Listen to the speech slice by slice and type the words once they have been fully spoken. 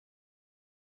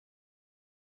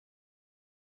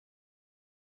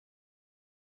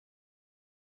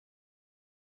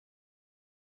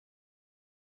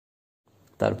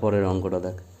তারপরের অঙ্কটা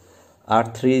দেখ,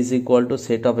 R3 is equal to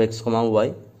set of x, y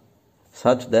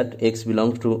such that x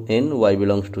belongs to n, y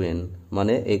belongs to n,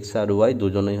 মানে x আর y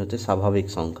দুজনেই হচ্ছে স্বাভাবিক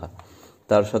সংখ্যা।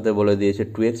 তার সাথে বলে দিয়েছে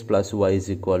 2x plus y is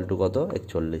equal to কত,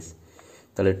 41।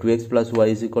 তাহলে 2x plus y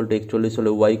is equal to 41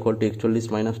 হলে y equal to 41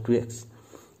 minus 2x।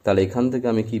 তাহলে এখান থেকে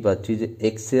আমি কি পাচ্ছি যে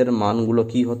x এর মানগুলো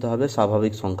কি হতে হবে,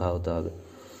 স্বাভাবিক সংখ্যা হতে হবে।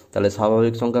 তাহলে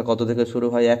স্বাভাবিক সংখ্যা কত থেকে শুরু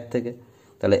হয়, 1 থেকে।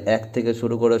 তাহলে 1 থেকে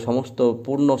শুরু করে সমস্ত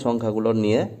পূর্ণ সংখ্যাগুলো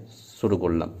নিয়ে শুরু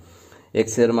করলাম। x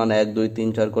এর মান 1 2 3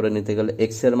 4 করে নিতে গেলে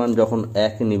x এর মান যখন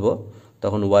 1 নিব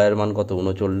তখন y এর মান কত,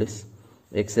 39।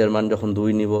 x এর মান যখন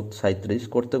 2 নিব 37,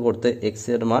 করতে করতে x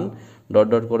এর মান ডট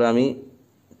ডট করে আমি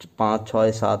 5 6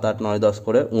 7 8 9 10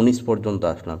 করে 19 পর্যন্ত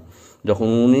আসলাম। যখন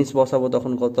 19 বসাবো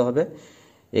তখন কত হবে,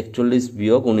 41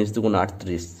 বিয়োগ 19 দুগুণ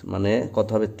 38, মানে কত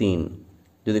হবে 3।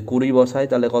 যদি 20 বসাই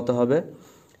তাহলে কত হবে,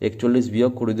 41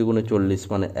 বিয়োগ 20 দুগুণে 40,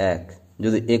 মানে 1।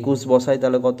 যদি 21 বসাই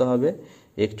তাহলে কত হবে,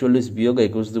 41 বিয়োগ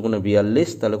 21 দুগুণে 42,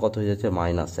 তাহলে কত হয়ে যাচ্ছে,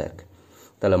 -1।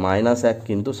 তাহলে -1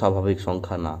 কিন্তু স্বাভাবিক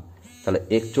সংখ্যা না। তাহলে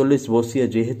 41 বসিয়ে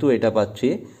যেহেতু এটা পাচ্ছি,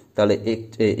 তাহলে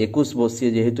 21 বসিয়ে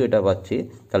যেহেতু এটা পাচ্ছি,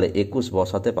 তাহলে 21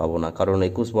 বসাতে পাবো না, কারণ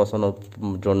 21 বসানোর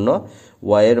জন্য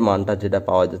y এর মানটা যেটা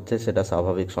পাওয়া যাচ্ছে সেটা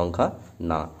স্বাভাবিক সংখ্যা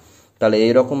না। তাহলে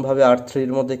এইরকমভাবে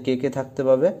R3-র মধ্যে কে কে থাকতে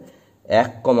পাবে,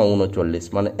 1, 39,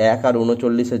 মানে 1 আর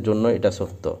 39-এর জন্য এটা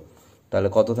সত্য। তাহলে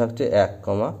কত থাকছে, 1,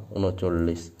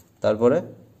 39। তারপরে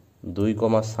 2,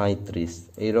 37,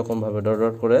 এইরকমভাবে ডট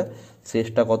ডট করে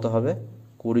শেষটা কত হবে,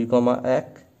 20,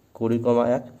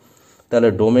 1। তাহলে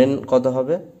ডোমেন কত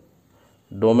হবে,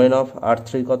 ডোমেন অফ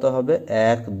R3 কত হবে,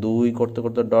 1 2 করতে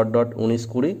করতে dot dot 19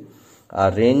 20, R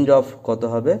range of কত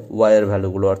হবে, y এর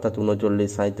ভ্যালুগুলো, অর্থাৎ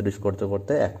 39 37 করতে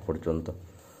করতে 1 পর্যন্ত।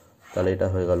 তাহলে এটা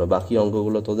হয়ে গেল। বাকি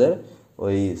অঙ্কগুলো তোদের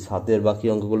ওই 7-এর বাকি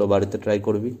অঙ্কগুলো বাড়িতে ট্রাই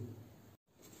করবি।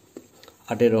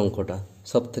 8-এর অঙ্কটা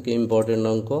সব থেকে ইম্পর্টেন্ট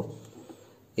অঙ্ক,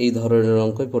 এই ধরনের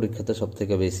অঙ্কই পরীক্ষাতে সব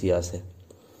থেকে বেশি আসে।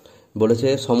 বলেছে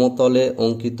সমতলে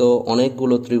অঙ্কিত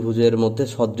অনেকগুলো ত্রিভুজের মধ্যে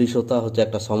সদৃশতা হচ্ছে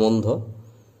একটা সম্বন্ধ।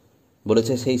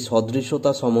 বলেছে সেই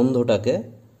সদৃশতা সম্বন্ধটাকে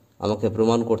আমাকে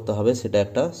প্রমাণ করতে হবে সেটা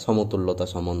একটা সমতুল্যতা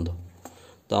সম্বন্ধ।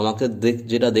 তো আমাকে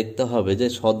যেটা দেখতে হবে যে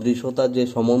সদৃশতা যে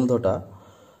সম্বন্ধটা,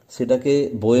 সেটাকে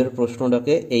বইয়ের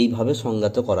প্রশ্নটাকে এইভাবে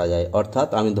সংজ্ঞাত করা যায়। অর্থাৎ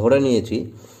আমি ধরে নিয়েছি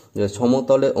যে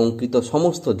সমতলে অঙ্কিত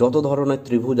সমস্ত যত ধরনের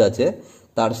ত্রিভুজ আছে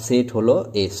তার সেট হলো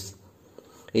এস।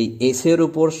 এই এসের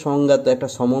উপর সংজ্ঞাত একটা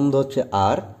সম্বন্ধ হচ্ছে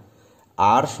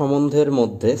আর সম্বন্ধের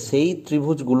মধ্যে সেই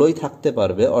ত্রিভুজগুলোই থাকতে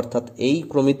পারবে, অর্থাৎ এই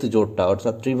ক্রমিত জোড়টা,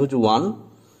 অর্থাৎ ত্রিভুজ 1,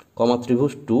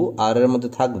 ত্রিভুজ 2 আর এর মধ্যে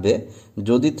থাকবে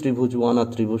যদি ত্রিভুজ 1 আর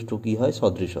ত্রিভুজ 2 কি হয়,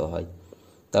 সদৃশ হয়।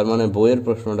 তার মানে বইয়ের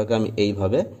প্রশ্নটাকে আমি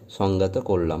এইভাবে সংজ্ঞাত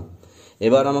করলাম।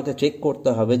 এবার আমাকে চেক করতে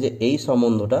হবে যে এই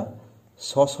সম্বন্ধটা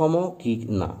সসম কি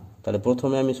না। তাহলে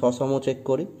প্রথমে আমি সসম চেক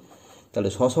করি। তাহলে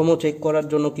সসম চেক করার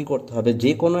জন্য কি করতে হবে,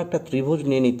 যে কোনো একটা ত্রিভুজ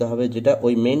নিয়ে নিতে হবে যেটা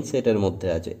ওই মেইন সেটের মধ্যে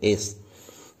আছে, এস।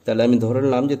 তাহলে আমি ধরে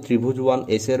নিলাম যে ত্রিভুজ 1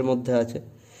 এস এর মধ্যে আছে।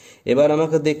 এবার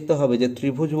আমাকে দেখতে হবে যে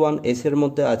ত্রিভুজ 1 এস এর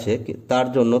মধ্যে আছে, তার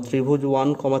জন্য ত্রিভুজ 1,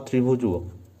 ত্রিভুজ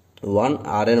 1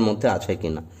 আর এর মধ্যে আছে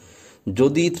কিনা।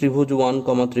 যদি ত্রিভুজ 1,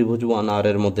 ত্রিভুজ 1 আর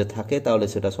এর মধ্যে থাকে তাহলে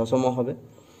সেটা সসম হবে।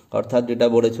 অর্থাৎ যেটা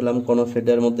বলেছিলাম, কোনো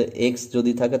সেটের মধ্যে এক্স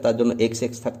যদি থাকে তার জন্য এক্স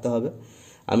এক্স থাকতে হবে।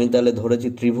 আমি তাহলে ধরেছি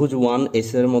ত্রিভুজ 1 এস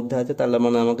এর মধ্যে আছে, তাহলে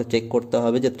মানে আমাকে চেক করতে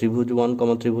হবে যে ত্রিভুজ 1,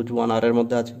 ত্রিভুজ 1 আর এর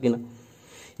মধ্যে আছে কিনা।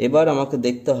 এবার আমাকে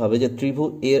দেখতে হবে যে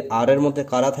ত্রিভুজ এর আর এর মধ্যে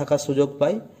কারা থাকার সুযোগ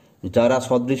পায়, যারা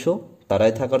সদৃশ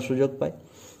তারাই থাকার সুযোগ পায়।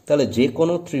 তাহলে যে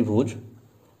কোনো ত্রিভুজ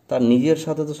তার নিজের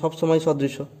সাথে তো সবসময়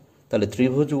সদৃশ, তাহলে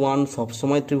ত্রিভুজ 1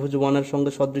 সবসময় ত্রিভুজ 1 এর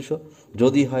সঙ্গে সদৃশ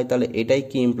যদি হয়, তাহলে এটাই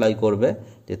কি ইমপ্লাই করবে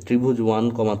যে ত্রিভুজ 1,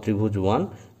 ত্রিভুজ 1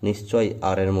 নিশ্চয়ই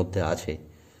আর এর মধ্যে আছে।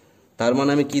 তার মানে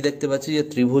আমি কি দেখতে পাচ্ছি যে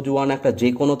ত্রিভুজ 1 একটা যে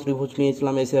কোনো ত্রিভুজ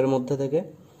নিয়েছিলাম এস এর মধ্যে থেকে,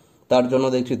 তার জন্য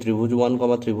দেখছি ত্রিভুজ 1,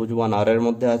 ত্রিভুজ 1 আর এর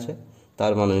মধ্যে আছে।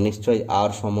 তার মানে নিশ্চয়ই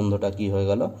আর সম্বন্ধটা কি হয়ে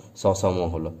গেল, সসম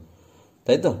হলো,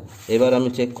 তাই তো। এবার আমি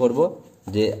চেক করব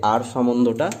যে আর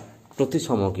সম্বন্ধটা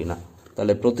প্রতিসম কিনা।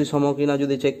 তাহলে প্রতিসম কিনা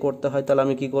যদি চেক করতে হয় তাহলে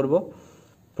আমি কি করব,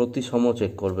 প্রতিসম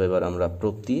চেক করব। এবার আমরা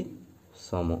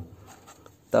প্রতিসম,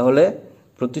 তাহলে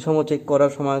প্রতিসম চেক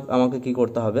করার সময় আমাকে কি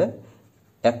করতে হবে,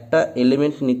 একটা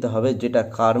এলিমেন্ট নিতে হবে যেটা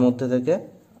কার মধ্যে থেকে,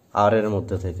 আর এর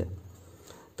মধ্যে থেকে।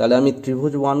 তাহলে আমি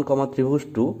ত্রিভুজ 1, ত্রিভুজ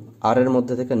 2 আর এর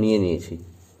মধ্যে থেকে নিয়েছি।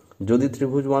 যদি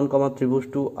ত্রিভুজ 1, ত্রিভুজ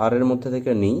 2 আর এর মধ্যে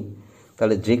থেকে নিই,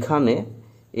 তাহলে যেখানে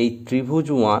এই ত্রিভুজ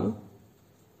 1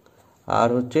 আর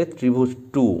হচ্ছে ত্রিভুজ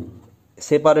 2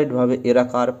 সেপারেটভাবে এরা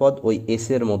কার পদ, ওই এস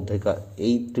এর মধ্যেকার।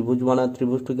 এই ত্রিভুজ 1 আর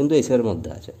ত্রিভুজ 2 কিন্তু এস এর মধ্যে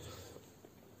আছে।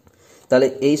 তাহলে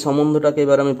এই সম্বন্ধটাকে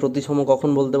এবার আমি প্রতিসম কখন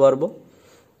বলতে পারবো,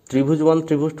 ত্রিভুজ 1,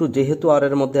 ত্রিভুজ 2 যেহেতু আর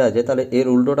এর মধ্যে আছে তাহলে এর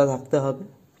উল্টোটা থাকতে হবে।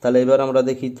 তাহলে এবার আমরা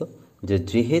দেখি তো যে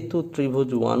যেহেতু ত্রিভুজ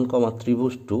 1,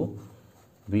 ত্রিভুজ 2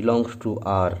 বিলংস টু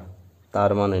আর,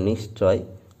 তার মানে নিশ্চয়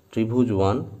ত্রিভুজ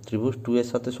 1 ত্রিভুজ 2 এর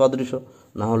সাথে সদৃশ,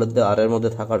 না হলে তো আর এর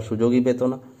মধ্যে থাকার সুযোগই পেত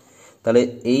না। তাহলে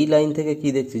এই লাইন থেকে কি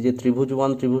দেখছি যে ত্রিভুজ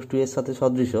 1 ত্রিভুজ 2 এর সাথে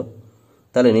সদৃশ,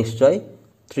 তাহলে নিশ্চয়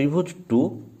ত্রিভুজ 2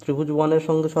 ত্রিভুজ 1 এর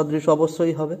সঙ্গে সদৃশ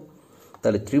অবশ্যই হবে।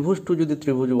 তাহলে ত্রিভুজ 2 যদি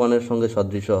ত্রিভুজ 1 এর সঙ্গে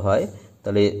সদৃশ হয়,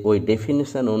 তাহলে ওই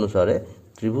ডেফিনিশন অনুসারে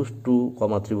ত্রিভুজ 2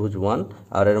 ত্রিভুজ 1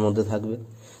 আর এর মধ্যে থাকবে।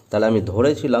 তাহলে আমি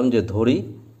ধরেছিলাম যে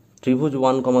ত্রিভুজ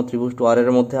 1 ত্রিভুজ 2 আর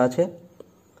এর মধ্যে আছে,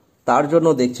 তার জন্য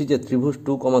দেখছি যে ত্রিভুজ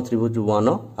 2 ত্রিভুজ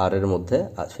 1ও আর এর মধ্যে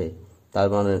আছে। তার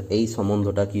মানে এই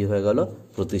সম্বন্ধটা কি হয়ে গেল?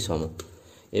 প্রতিসম।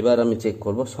 এবার আমি চেক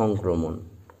করব সংক্রমণ।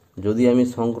 যদি আমি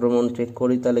সংক্রমণ চেক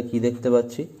করি তাহলে কি দেখতে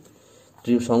পাচ্ছি?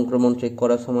 সংক্রমণ চেক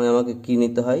করার সময় আমাকে কি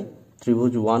নিতে হয়?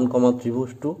 ত্রিভুজ 1 ত্রিভুজ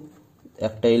 2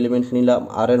 একটা এলিমেন্ট নিলাম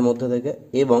আর এর মধ্যে থেকে,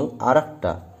 এবং আর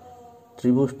একটা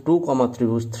ত্রিভুজ 2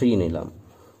 ত্রিভুজ 3 নিলাম।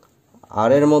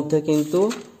 আর এর মধ্যে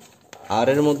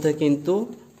কিন্তু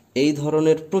এই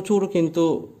ধরনের প্রচুর কিন্তু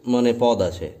মানে পদ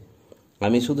আছে।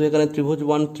 আমি শুধু এখানে ত্রিভুজ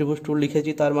 1 ত্রিভুজ 2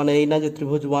 লিখেছি, তার মানে এই না যে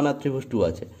ত্রিভুজ 1 আর ত্রিভুজ 2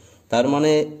 আছে। তার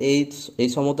মানে এই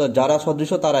সমতা যারা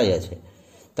সদৃশ তারাই আছে।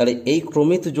 তাহলে এই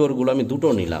ক্রমিত জোড়গুলো আমি দুটো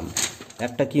নিলাম।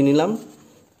 একটা কি নিলাম?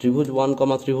 ত্রিভুজ 1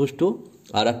 ত্রিভুজ 2,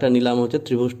 আর একটা নিলাম হচ্ছে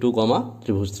ত্রিভুজ 2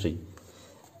 ত্রিভুজ 3।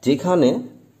 যেখানে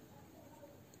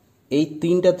এই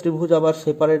তিনটা ত্রিভুজ আবার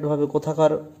সেপারেটভাবে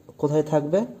কোথায়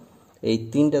থাকবে? এই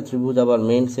তিনটা ত্রিভুজ আবার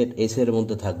মেন সেট এস এর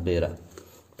মধ্যে থাকবে এরা।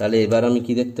 তাহলে এবার আমি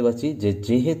কি দেখতে পাচ্ছি যে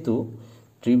যেহেতু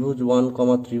ত্রিভুজ 1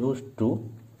 ত্রিভুজ 2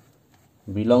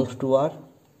 বিলংস টু আর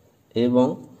এবং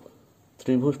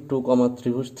ত্রিভুজ 2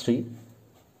 ত্রিভুজ 3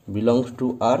 বিলংস টু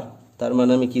আর, তার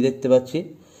মানে আমি কি দেখতে পাচ্ছি?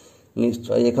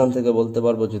 নিশ্চয় এখান থেকে বলতে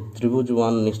পারবো যে ত্রিভুজ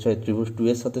 1 নিশ্চয় ত্রিভুজ 2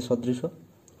 এর সাথে সদৃশ,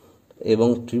 এবং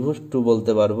ত্রিভুজ 2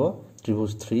 বলতে পারবো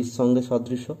ত্রিভুজ 3 এর সঙ্গে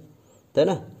সদৃশ, তাই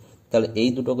না? তাহলে এই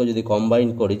দুটোকে যদি কম্বাইন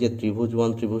করি যে ত্রিভুজ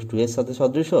 1 ত্রিভুজ 2 এর সাথে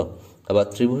সদৃশ, আবার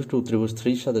ত্রিভুজ 2 ত্রিভুজ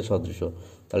 3 এর সাথে সদৃশ,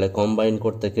 তাহলে কম্বাইন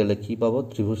করতে গেলে কি পাবো?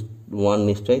 ত্রিভুজ 1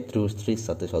 নিশ্চয়ই ত্রিভুজ 3 এর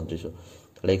সাথে সদৃশ।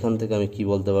 তাহলে এখান থেকে আমি কি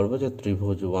বলতে পারবো? যে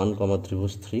ত্রিভুজ 1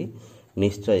 ত্রিভুজ 3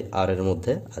 নিশ্চয়ই আর এর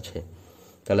মধ্যে আছে।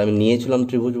 তাহলে আমি নিয়েছিলাম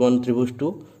ত্রিভুজ 1 ত্রিভুজ 2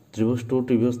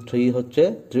 ত্রিভুজ 3 হচ্ছে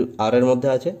আর এর মধ্যে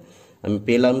আছে। আমি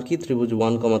পেলাম কি? ত্রিভুজ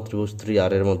 1 ত্রিভুজ 3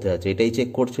 আর এর মধ্যে আছে। এটাই চেক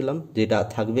করছিলাম যে এটা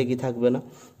থাকবে কি থাকবে না।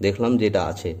 দেখলাম যে এটা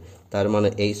আছে, তার মানে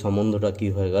এই সম্বন্ধটা কি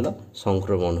হয়ে গেল?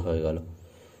 সংক্রমণ হয়ে গেল।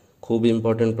 খুব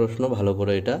ইম্পর্টেন্ট প্রশ্ন, ভালো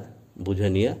করে এটা বুঝে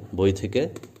নিয়ে বই থেকে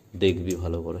দেখবি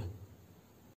ভালো করে।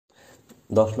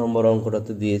 10 নম্বর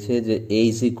অঙ্কটাতে দিয়েছে যে এ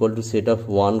is equal to set of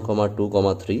 1 2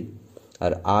 3,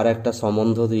 আর একটা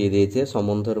সম্বন্ধ দিয়ে দিয়েছে।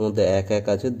 সম্বন্ধের মধ্যে 1 1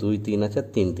 আছে, 2 3 আছে,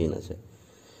 3 3 আছে।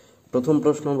 প্রথম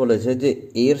প্রশ্ন বলেছে যে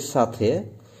এর সাথে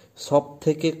সব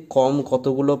থেকে কম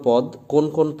কতগুলো পদ, কোন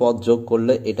কোন পদ যোগ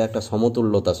করলে এটা একটা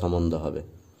সমতুল্যতা সম্বন্ধ হবে।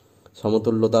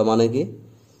 সমতুল্যতা মানে কি?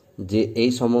 যে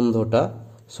এই সম্বন্ধটা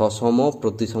সসম,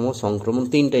 প্রতিসম, সংক্রমণ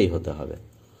তিনটাই হতে হবে।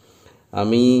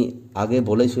 আমি আগে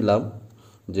বলেছিলাম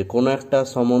যে কোনো একটা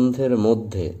সম্বন্ধের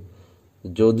মধ্যে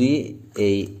যদি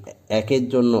এই 1 এর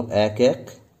জন্য 1 1,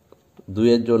 2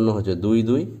 এর জন্য হচ্ছে 2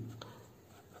 2,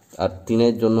 আর 3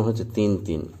 এর জন্য হচ্ছে 3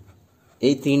 3,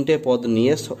 এই তিনটে পদ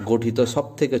নিয়ে গঠিত সব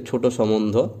থেকে ছোট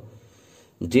সম্বন্ধ,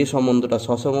 যে সম্বন্ধটা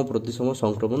সসম, প্রতিসম,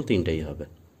 সংক্রমণ তিনটাই হবে।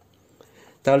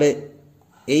 তাহলে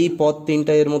এই পদ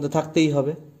তিনটা এর মধ্যে থাকতেই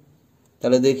হবে।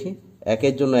 তাহলে দেখি 1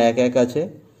 এর জন্য 1 1 আছে,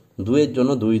 2 এর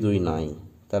জন্য 2 2 নাই,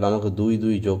 তাহলে আমাকে 2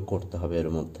 2 যোগ করতে হবে এর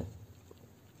মধ্যে।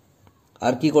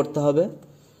 আর কি করতে হবে?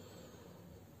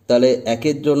 তাহলে 1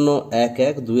 এর জন্য 1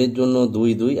 1, 2 এর জন্য 2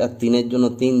 2, আর 3 এর জন্য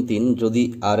 3 3 যদি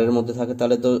আর এর মধ্যে থাকে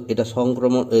তাহলে তো এটা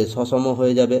সসম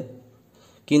হয়ে যাবে।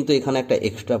 কিন্তু এখানে একটা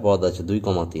এক্সট্রা পদ আছে 2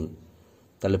 3,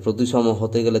 তাহলে প্রতিসম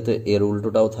হতে গেলে তো এর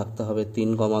উল্টোটাও থাকতে হবে 3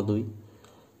 2।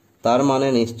 তার মানে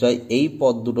নিশ্চয় এই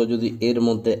পদ দুটো যদি এর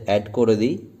মধ্যে অ্যাড করে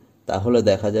দিই তাহলে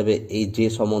দেখা যাবে এই যে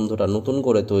সম্বন্ধটা নতুন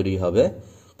করে তৈরি হবে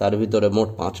তার ভিতরে মোট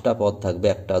 5টা পদ থাকবে,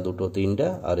 1 2 3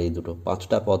 আর এই দুটো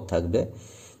 5টা পদ থাকবে।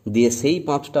 দিয়ে সেই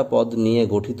 5টা পদ নিয়ে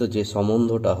গঠিত যে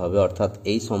সম্বন্ধটা হবে, অর্থাৎ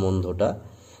এই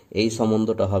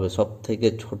সম্বন্ধটা হবে সব থেকে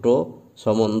ছোট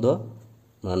সম্বন্ধ,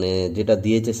 মানে যেটা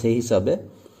দিয়েছে সেই হিসাবে।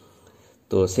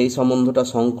 তো সেই সম্বন্ধটা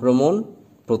সংক্রমণ,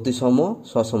 প্রতিসম,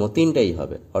 সসম তিনটাই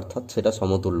হবে, অর্থাৎ সেটা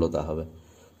সমতুল্যতা হবে।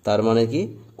 তার মানে কি?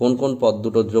 কোন কোন পদ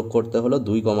দুটো যোগ করতে হলো?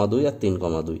 2 2 আর 3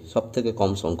 2, সব থেকে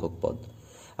কম সংখ্যক পদ।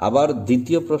 আবার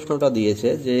দ্বিতীয় প্রশ্নটা দিয়েছে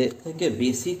যে থেকে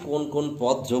বেশি কোন কোন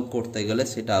পদ যোগ করতে গেলে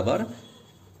সেটা আবার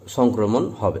সংক্রমণ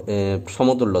হবে,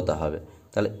 সমতুল্যতা হবে।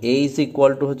 তাহলে এ ইজ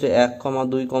ইকুয়াল টু হচ্ছে 1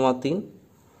 2 3।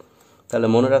 তাহলে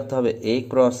মনে রাখতে হবে এ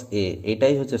ক্রস এ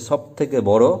এটাই হচ্ছে সব থেকে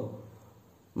বড়,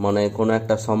 মানে কোনো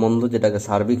একটা সম্বন্ধ যেটাকে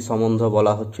সার্বিক সম্বন্ধ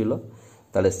বলা হচ্ছিল।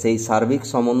 তাহলে সেই সার্বিক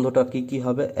সম্বন্ধটা কি কি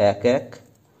হবে? 1 1,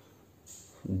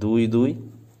 2 2,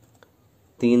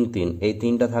 3 3, এই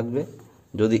 3টা থাকবে।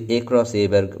 যদি a ক্রস a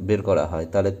বের করা হয়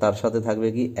তাহলে তার সাথে থাকবে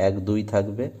কি 1 2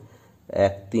 থাকবে,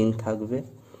 1 3 থাকবে,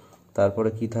 তারপরে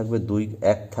কি থাকবে 2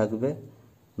 1 থাকবে,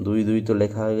 2 2 তো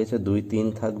লেখা হয়ে গেছে, 2 3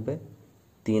 থাকবে,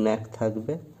 3 1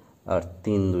 থাকবে, আর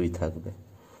 3 2 থাকবে।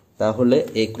 তাহলে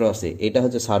a ক্রস a, এটা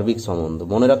হচ্ছে সার্বিক সম্বন্ধ।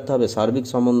 মনে রাখতে হবে সার্বিক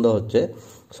সম্বন্ধ হচ্ছে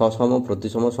সসম,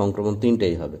 প্রতিসম, সংক্রমণ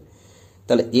তিনটেই হবে।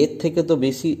 তাহলে এর থেকে তো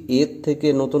বেশি, এর থেকে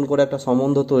নতুন করে একটা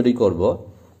সম্বন্ধ তৈরি করব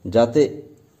যাতে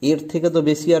এর থেকে তো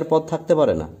বেশি আর পদ থাকতে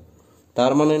পারে না।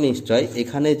 তার মানে নিশ্চয়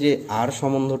এখানে যে আর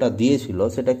সম্বন্ধটা দিয়েছিল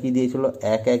সেটা কি দিয়েছিল,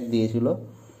 1 1 দিয়েছিল,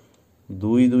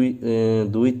 2 2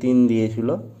 2 3 দিয়েছিল,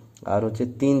 আর হচ্ছে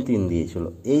 3 3 দিয়েছিল।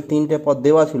 এই তিনটে পদ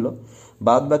দেওয়া ছিল,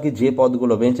 বাদ বাকি যে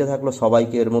পদগুলো বেঁচে থাকলো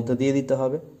সবাইকে এর মধ্যে দিয়ে দিতে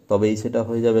হবে, তবেই সেটা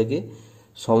হয়ে যাবে কি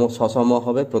সসম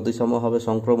হবে, প্রতিসম হবে,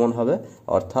 সংক্রমণ হবে,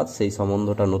 অর্থাৎ সেই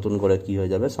সম্বন্ধটা নতুন করে কি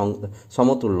হয়ে যাবে,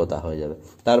 সমতুল্যতা হয়ে যাবে।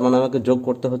 তার মানে আমাকে যোগ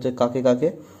করতে হচ্ছে কাকে কাকে,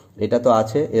 এটা তো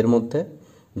আছে এর মধ্যে,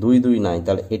 2 2 নাই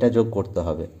তাহলে এটা যোগ করতে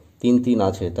হবে, 3 3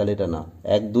 আছে তাহলে এটা না,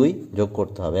 1 2 যোগ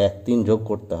করতে হবে, 1 3 যোগ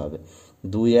করতে হবে,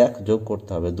 2 1 যোগ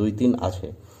করতে হবে, 2 3 আছে,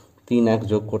 3 1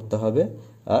 যোগ করতে হবে,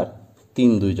 আর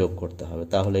 3 2 যোগ করতে হবে।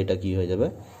 তাহলে এটা কি হয়ে যাবে,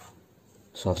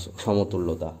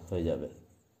 সমতুল্যতা হয়ে যাবে।